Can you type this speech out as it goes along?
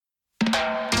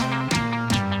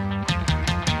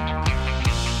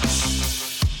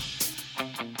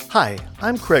Hi,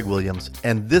 I'm Craig Williams,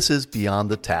 and this is Beyond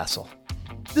the Tassel.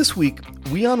 This week,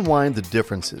 we unwind the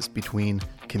differences between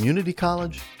community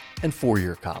college and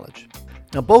four-year college.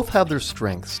 Now, both have their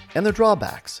strengths and their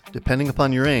drawbacks, depending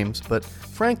upon your aims, but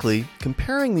frankly,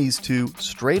 comparing these two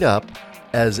straight up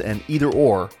as an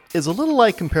either-or is a little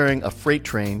like comparing a freight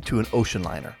train to an ocean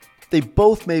liner. They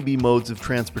both may be modes of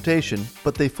transportation,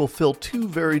 but they fulfill two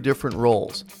very different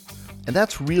roles. And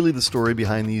that's really the story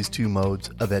behind these two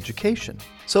modes of education.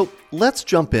 So let's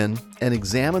jump in and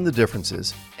examine the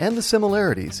differences and the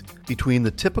similarities between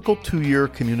the typical two-year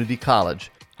community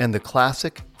college and the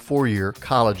classic four-year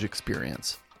college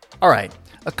experience. All right,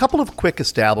 a couple of quick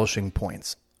establishing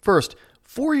points. First,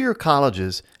 four-year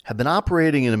colleges have been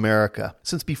operating in America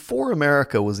since before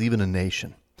America was even a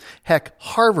nation. Heck,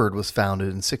 Harvard was founded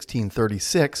in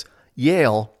 1636,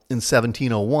 Yale in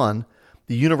 1701,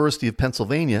 the University of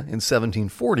Pennsylvania in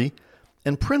 1740,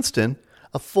 and Princeton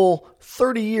a full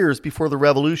 30 years before the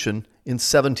Revolution in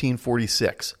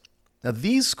 1746. Now,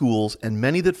 these schools and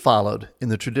many that followed in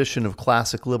the tradition of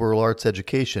classic liberal arts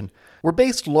education were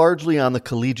based largely on the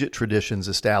collegiate traditions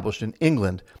established in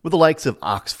England with the likes of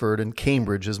Oxford and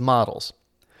Cambridge as models.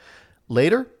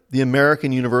 Later, the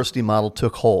American university model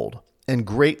took hold, and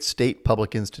great state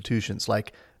public institutions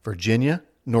like Virginia,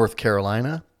 North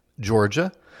Carolina,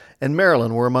 Georgia, and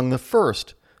Maryland were among the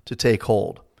first to take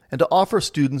hold and to offer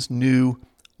students new,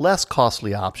 less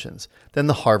costly options than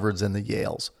the Harvards and the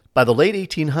Yales. By the late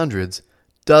 1800s,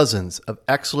 dozens of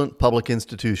excellent public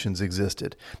institutions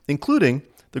existed, including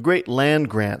the great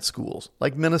land-grant schools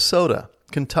like Minnesota,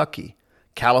 Kentucky,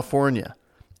 California,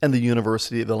 and the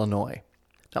University of Illinois.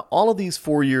 Now, all of these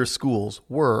four-year schools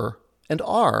were, and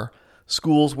are,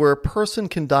 schools where a person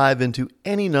can dive into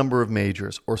any number of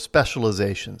majors or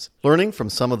specializations, learning from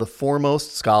some of the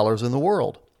foremost scholars in the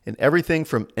world, in everything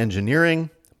from engineering,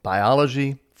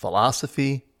 biology,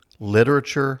 philosophy,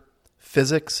 literature,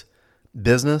 physics,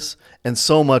 business, and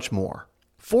so much more.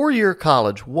 Four-year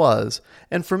college was,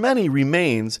 and for many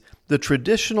remains, the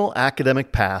traditional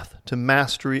academic path to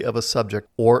mastery of a subject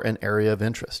or an area of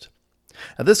interest.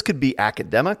 Now, this could be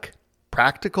academic,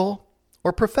 practical,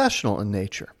 or professional in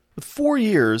nature. With 4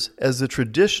 years as the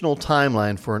traditional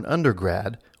timeline for an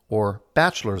undergrad or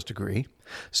bachelor's degree,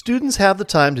 students have the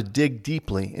time to dig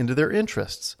deeply into their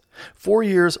interests. 4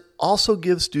 years also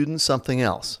gives students something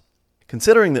else.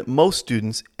 Considering that most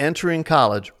students entering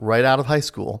college right out of high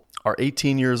school are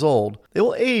 18 years old, they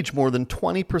will age more than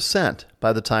 20%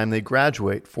 by the time they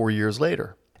graduate 4 years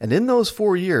later. And in those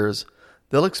 4 years,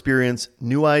 they'll experience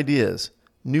new ideas,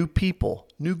 new people,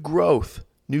 new growth,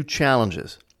 new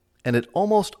challenges. And it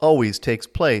almost always takes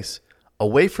place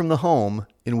away from the home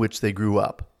in which they grew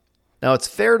up. Now, it's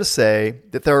fair to say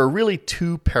that there are really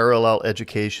two parallel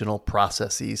educational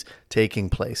processes taking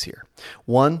place here.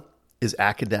 One is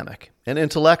academic and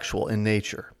intellectual in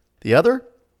nature. The other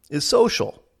is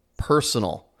social,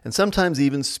 personal, and sometimes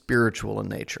even spiritual in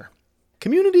nature.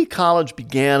 Community college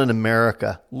began in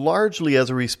America largely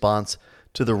as a response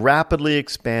to the rapidly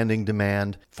expanding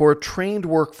demand for a trained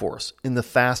workforce in the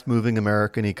fast-moving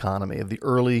American economy of the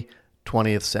early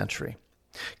 20th century.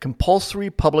 Compulsory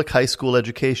public high school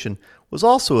education was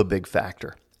also a big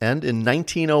factor, and in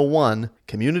 1901,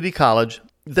 community college,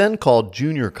 then called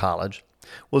junior college,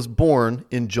 was born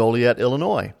in Joliet,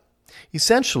 Illinois,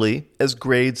 essentially as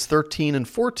grades 13 and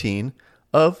 14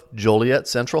 of Joliet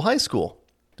Central High School.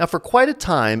 Now, for quite a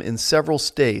time in several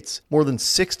states, more than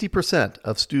 60%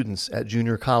 of students at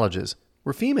junior colleges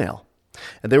were female,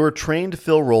 and they were trained to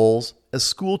fill roles as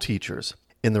school teachers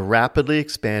in the rapidly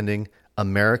expanding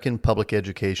American public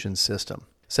education system.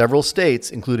 Several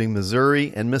states, including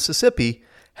Missouri and Mississippi,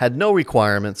 had no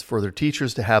requirements for their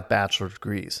teachers to have bachelor's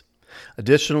degrees.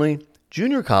 Additionally,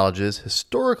 junior colleges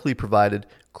historically provided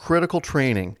critical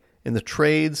training in the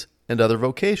trades and other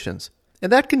vocations.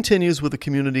 And that continues with the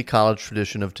community college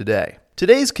tradition of today.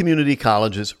 Today's community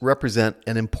colleges represent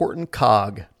an important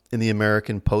cog in the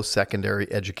American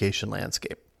post-secondary education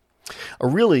landscape. A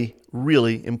really,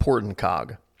 really important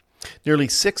cog. Nearly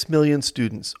 6 million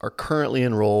students are currently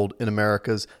enrolled in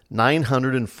America's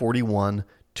 941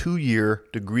 two-year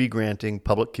degree-granting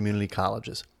public community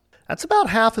colleges. That's about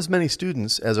half as many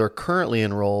students as are currently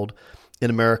enrolled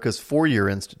in America's four-year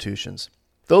institutions.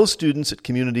 Those students at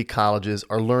community colleges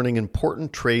are learning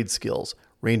important trade skills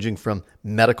ranging from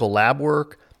medical lab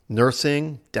work,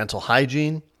 nursing, dental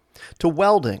hygiene, to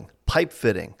welding, pipe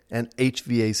fitting, and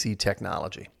HVAC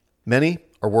technology. Many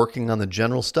are working on the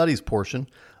general studies portion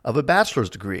of a bachelor's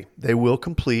degree they will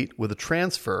complete with a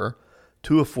transfer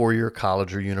to a four-year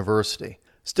college or university.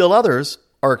 Still others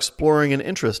are exploring an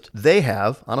interest they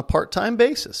have on a part-time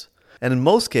basis. And in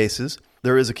most cases,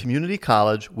 there is a community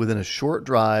college within a short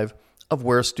drive of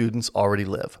where students already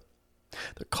live.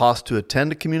 The cost to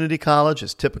attend a community college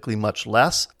is typically much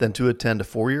less than to attend a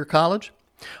four-year college,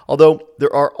 although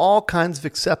there are all kinds of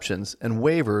exceptions and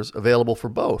waivers available for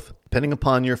both, depending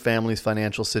upon your family's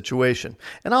financial situation,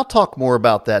 and I'll talk more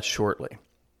about that shortly.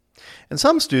 And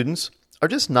some students are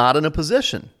just not in a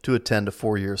position to attend a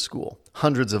four-year school,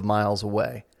 hundreds of miles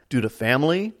away, due to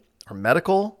family or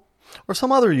medical or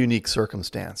some other unique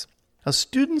circumstance. Now,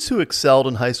 students who excelled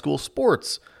in high school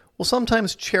sports will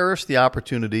sometimes cherish the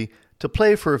opportunity to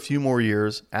play for a few more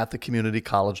years at the community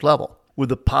college level, with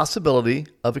the possibility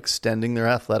of extending their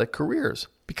athletic careers,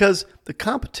 because the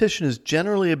competition is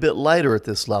generally a bit lighter at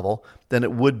this level than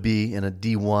it would be in a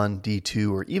D1,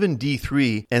 D2, or even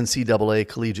D3 NCAA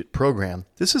collegiate program.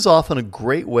 This is often a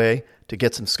great way to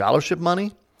get some scholarship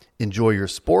money, enjoy your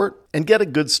sport, and get a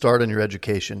good start on your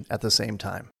education at the same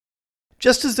time.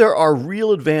 Just as there are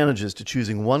real advantages to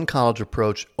choosing one college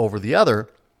approach over the other,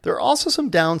 there are also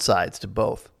some downsides to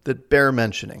both that bear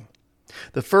mentioning.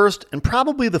 The first, and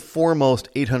probably the foremost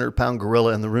 800-pound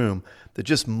gorilla in the room that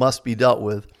just must be dealt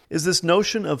with, is this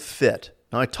notion of fit.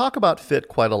 Now, I talk about fit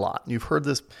quite a lot. You've heard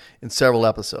this in several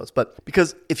episodes, but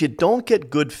because if you don't get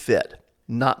good fit,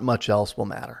 not much else will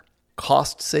matter.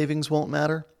 Cost savings won't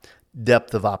matter.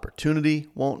 Depth of opportunity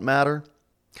won't matter.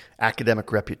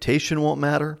 Academic reputation won't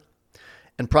matter.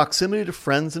 And proximity to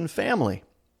friends and family,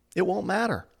 it won't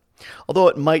matter. Although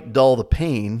it might dull the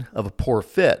pain of a poor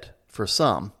fit for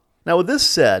some. Now, with this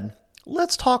said,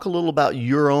 let's talk a little about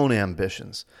your own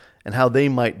ambitions and how they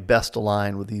might best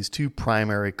align with these two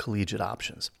primary collegiate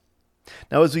options.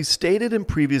 Now, as we stated in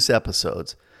previous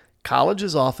episodes, college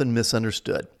is often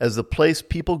misunderstood as the place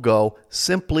people go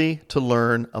simply to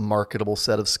learn a marketable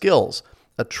set of skills,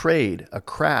 a trade, a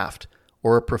craft,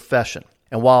 or a profession.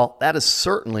 And while that is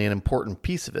certainly an important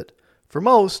piece of it, for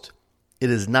most, it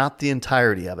is not the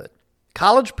entirety of it.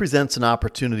 College presents an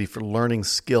opportunity for learning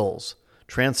skills,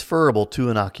 transferable to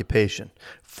an occupation,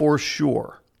 for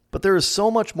sure. But there is so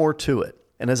much more to it.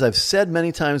 And as I've said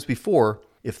many times before,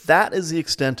 if that is the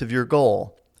extent of your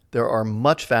goal, there are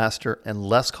much faster and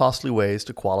less costly ways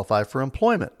to qualify for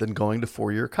employment than going to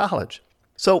four-year college.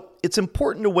 So it's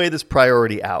important to weigh this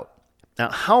priority out. Now,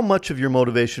 how much of your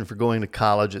motivation for going to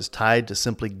college is tied to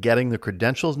simply getting the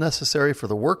credentials necessary for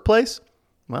the workplace?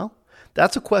 Well,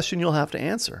 that's a question you'll have to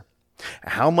answer.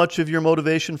 How much of your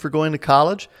motivation for going to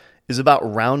college is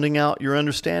about rounding out your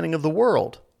understanding of the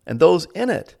world and those in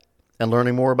it and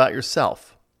learning more about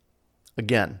yourself?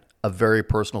 Again, a very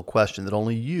personal question that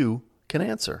only you can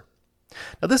answer.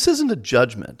 Now, this isn't a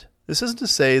judgment. This isn't to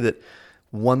say that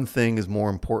one thing is more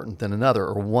important than another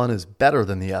or one is better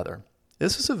than the other.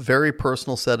 This is a very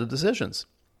personal set of decisions.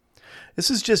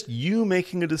 This is just you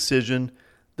making a decision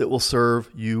that will serve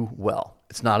you well.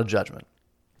 It's not a judgment.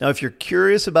 Now, if you're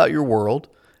curious about your world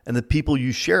and the people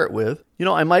you share it with,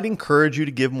 I might encourage you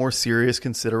to give more serious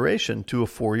consideration to a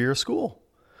four-year school.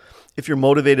 If you're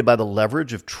motivated by the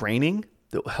leverage of training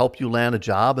that will help you land a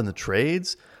job in the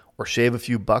trades or shave a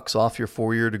few bucks off your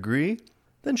four-year degree,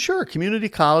 then sure, community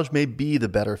college may be the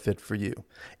better fit for you.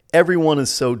 Everyone is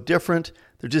so different,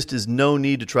 there just is no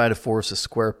need to try to force a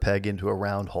square peg into a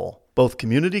round hole. Both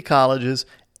community colleges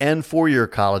and four-year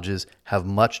colleges have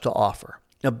much to offer.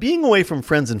 Now, being away from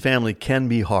friends and family can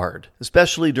be hard,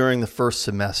 especially during the first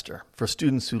semester for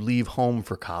students who leave home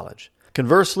for college.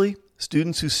 Conversely,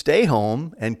 students who stay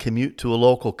home and commute to a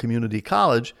local community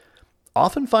college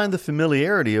often find the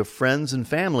familiarity of friends and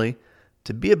family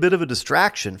to be a bit of a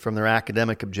distraction from their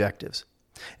academic objectives.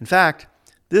 In fact,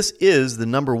 this is the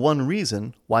number one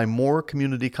reason why more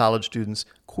community college students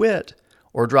quit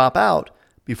or drop out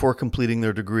before completing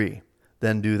their degree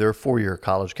than do their four-year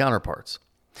college counterparts.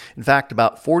 In fact,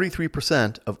 about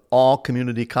 43% of all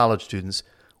community college students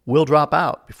will drop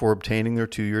out before obtaining their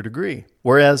two-year degree,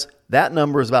 whereas that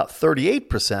number is about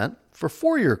 38% for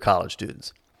four-year college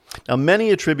students. Now,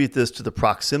 many attribute this to the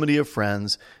proximity of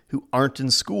friends who aren't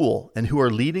in school and who are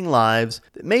leading lives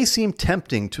that may seem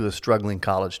tempting to a struggling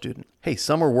college student. Hey,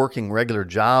 some are working regular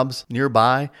jobs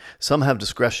nearby, some have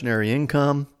discretionary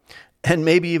income, and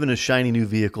maybe even a shiny new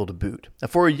vehicle to boot. Now,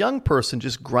 for a young person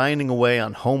just grinding away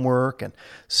on homework and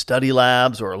study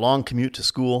labs or a long commute to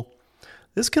school,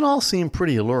 this can all seem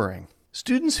pretty alluring.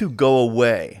 Students who go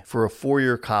away for a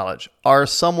four-year college are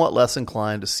somewhat less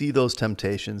inclined to see those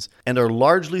temptations and are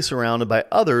largely surrounded by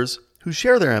others who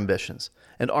share their ambitions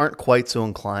and aren't quite so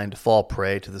inclined to fall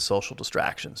prey to the social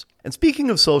distractions. And speaking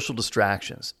of social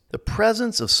distractions, the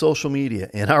presence of social media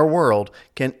in our world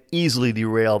can easily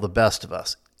derail the best of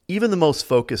us, even the most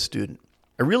focused student.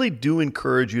 I really do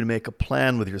encourage you to make a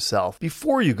plan with yourself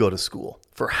before you go to school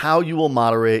for how you will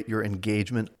moderate your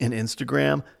engagement in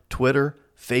Instagram, Twitter,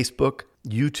 Facebook,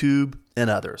 YouTube,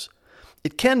 and others.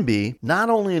 It can be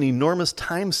not only an enormous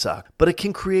time suck, but it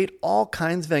can create all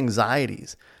kinds of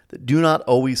anxieties that do not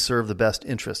always serve the best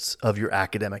interests of your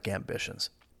academic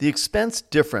ambitions. The expense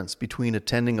difference between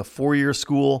attending a 4-year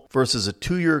school versus a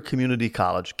 2-year community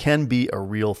college can be a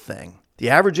real thing. The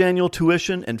average annual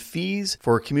tuition and fees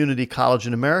for a community college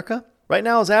in America right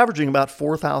now is averaging about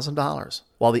 $4,000,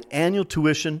 while the annual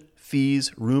tuition, fees,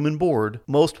 room and board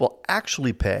most will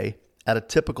actually pay at a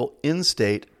typical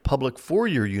in-state public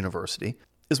 4-year university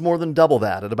is more than double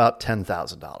that at about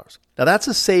 $10,000. Now that's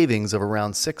a savings of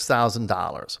around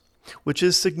 $6,000, which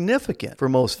is significant for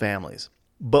most families.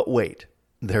 But wait,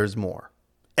 there's more.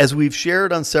 As we've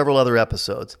shared on several other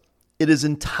episodes, it is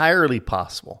entirely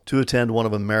possible to attend one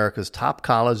of America's top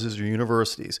colleges or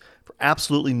universities for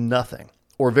absolutely nothing,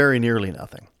 or very nearly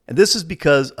nothing. And this is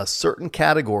because a certain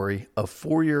category of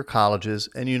 4-year colleges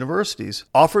and universities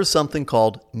offers something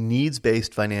called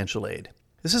needs-based financial aid.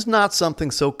 This is not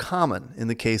something so common in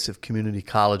the case of community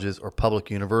colleges or public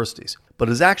universities, but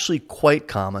is actually quite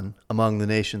common among the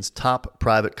nation's top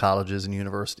private colleges and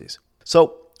universities.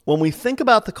 So, when we think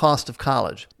about the cost of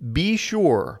college, be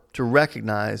sure to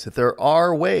recognize that there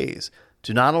are ways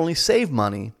to not only save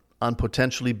money on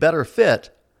potentially better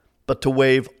fit, but to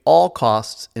waive all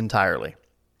costs entirely.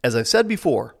 As I've said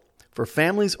before, for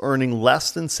families earning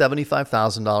less than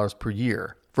 $75,000 per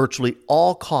year, virtually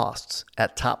all costs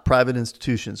at top private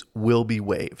institutions will be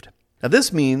waived. Now,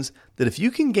 this means that if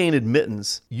you can gain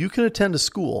admittance, you can attend a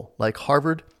school like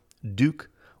Harvard, Duke,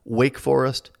 Wake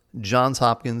Forest, Johns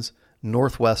Hopkins,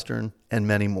 Northwestern, and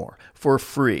many more for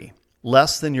free,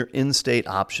 less than your in-state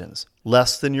options,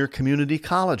 less than your community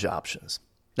college options.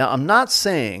 Now, I'm not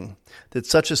saying that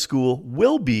such a school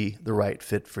will be the right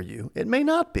fit for you. It may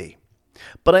not be.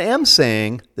 But I am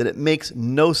saying that it makes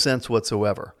no sense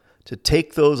whatsoever to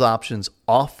take those options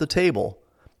off the table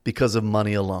because of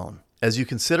money alone, as you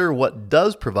consider what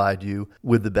does provide you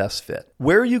with the best fit.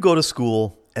 Where you go to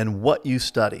school and what you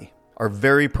study are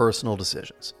very personal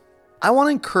decisions. I want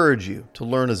to encourage you to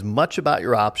learn as much about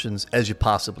your options as you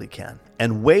possibly can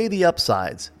and weigh the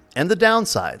upsides and the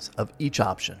downsides of each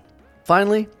option.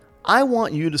 Finally, I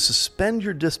want you to suspend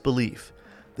your disbelief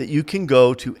that you can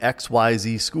go to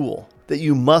XYZ school, that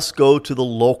you must go to the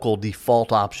local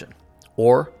default option,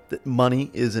 or that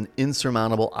money is an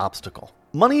insurmountable obstacle.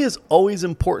 Money is always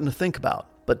important to think about,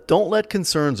 but don't let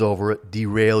concerns over it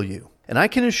derail you. And I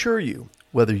can assure you,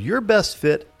 whether your best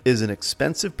fit is an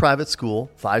expensive private school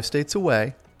 5 states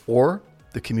away or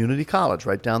the community college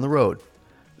right down the road,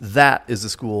 that is the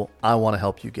school I want to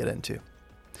help you get into.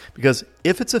 Because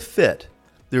if it's a fit,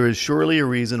 there is surely a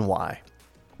reason why.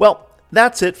 Well,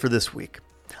 that's it for this week.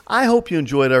 I hope you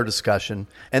enjoyed our discussion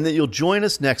and that you'll join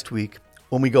us next week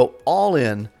when we go all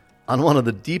in on one of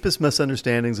the deepest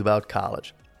misunderstandings about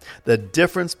college, the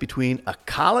difference between a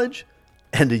college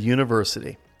and a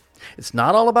university. It's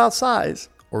not all about size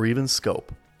or even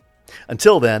scope.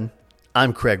 Until then,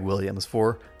 I'm Craig Williams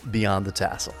for Beyond the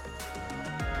Tassel.